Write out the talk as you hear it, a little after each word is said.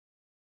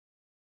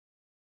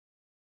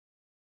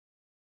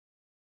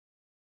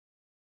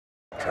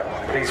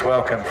Please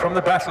welcome from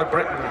the Battle of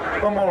Britain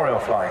Memorial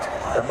Flight,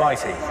 the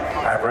mighty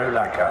Avro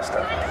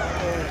Lancaster.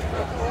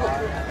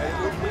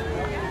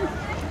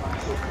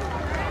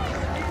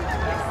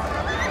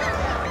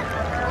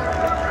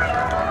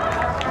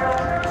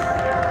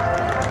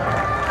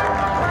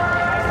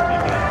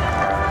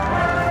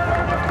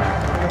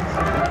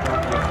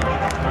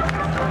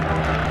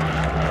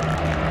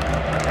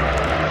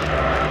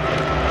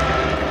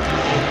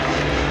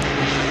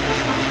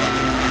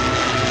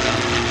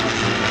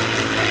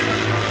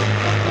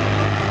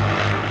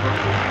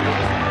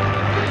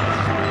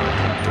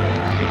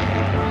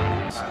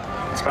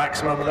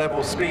 Maximum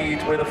level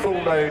speed with a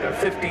full load of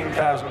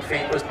 15,000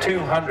 feet was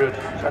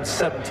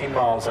 270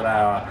 miles an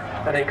hour,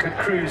 and it could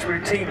cruise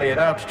routinely at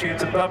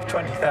altitudes above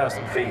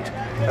 20,000 feet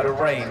at a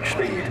range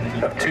speed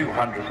of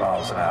 200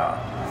 miles an hour.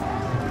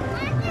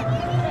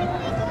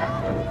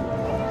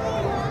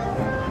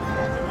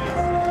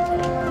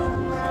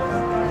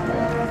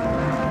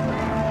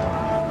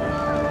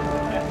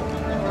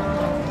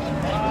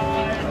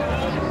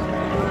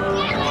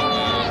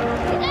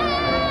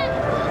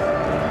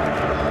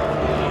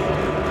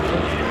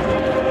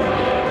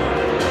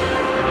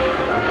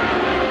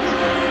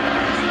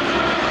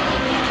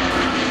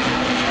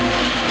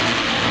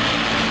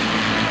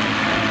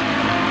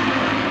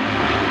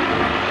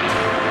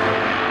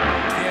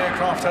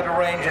 Had a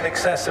range in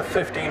excess of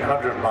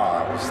 1,500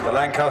 miles. The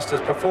Lancaster's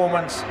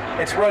performance,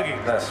 its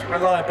ruggedness,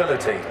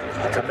 reliability,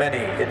 and to many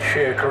its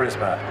sheer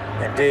charisma,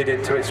 endeared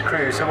it to its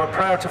crews who were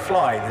proud to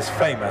fly this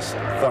famous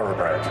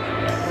thoroughbred.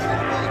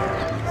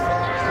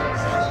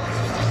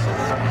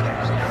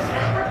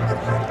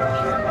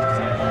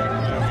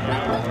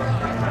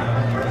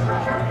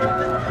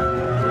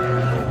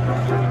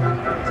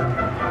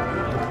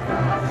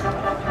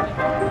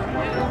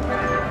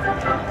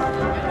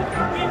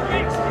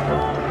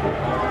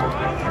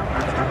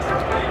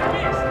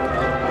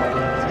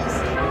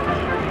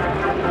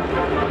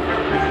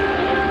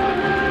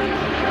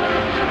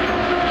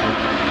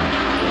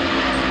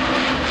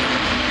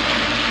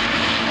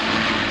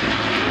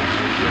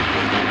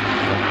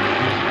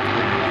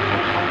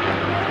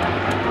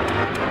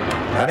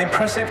 An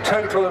impressive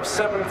total of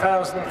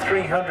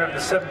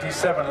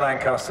 7,377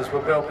 Lancasters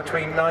were built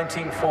between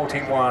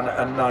 1941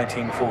 and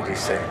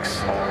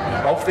 1946.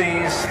 Of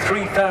these,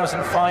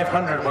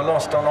 3,500 were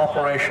lost on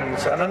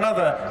operations and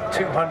another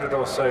 200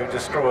 or so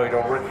destroyed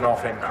or written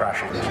off in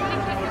crashes.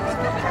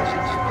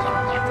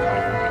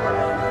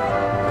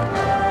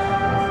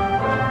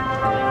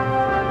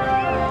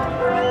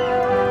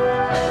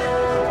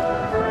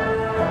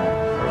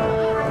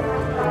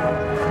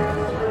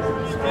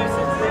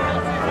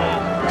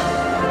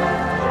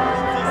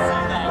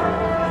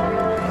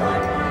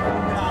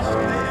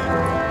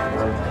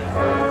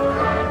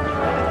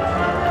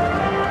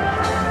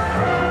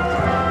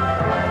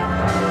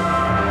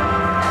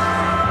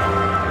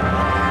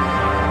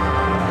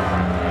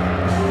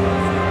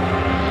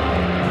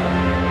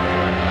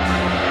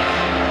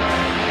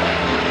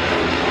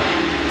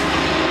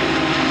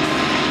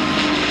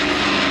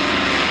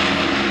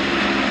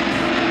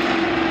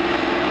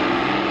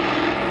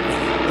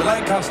 The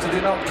Lancaster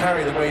did not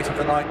carry the weight of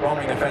the night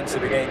bombing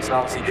offensive against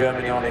Nazi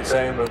Germany on its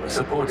own, but was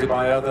supported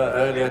by other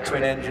earlier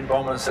twin-engine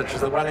bombers such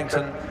as the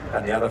Wellington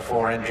and the other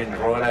four-engined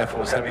Royal Air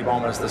Force heavy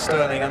bombers, the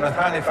Stirling and the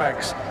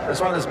Halifax, as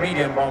well as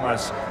medium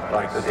bombers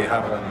like the de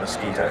Havilland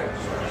Mosquito.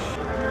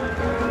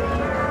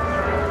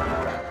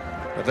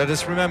 But let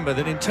us remember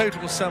that in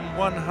total some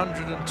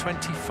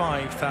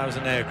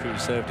 125,000 aircrew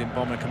served in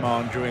Bomber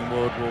Command during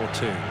World War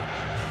II.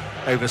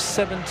 Over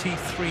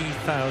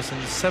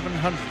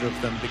 73,700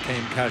 of them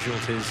became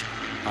casualties,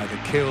 either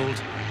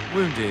killed,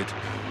 wounded,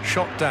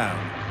 shot down,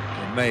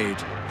 or made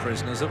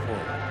prisoners of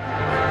war.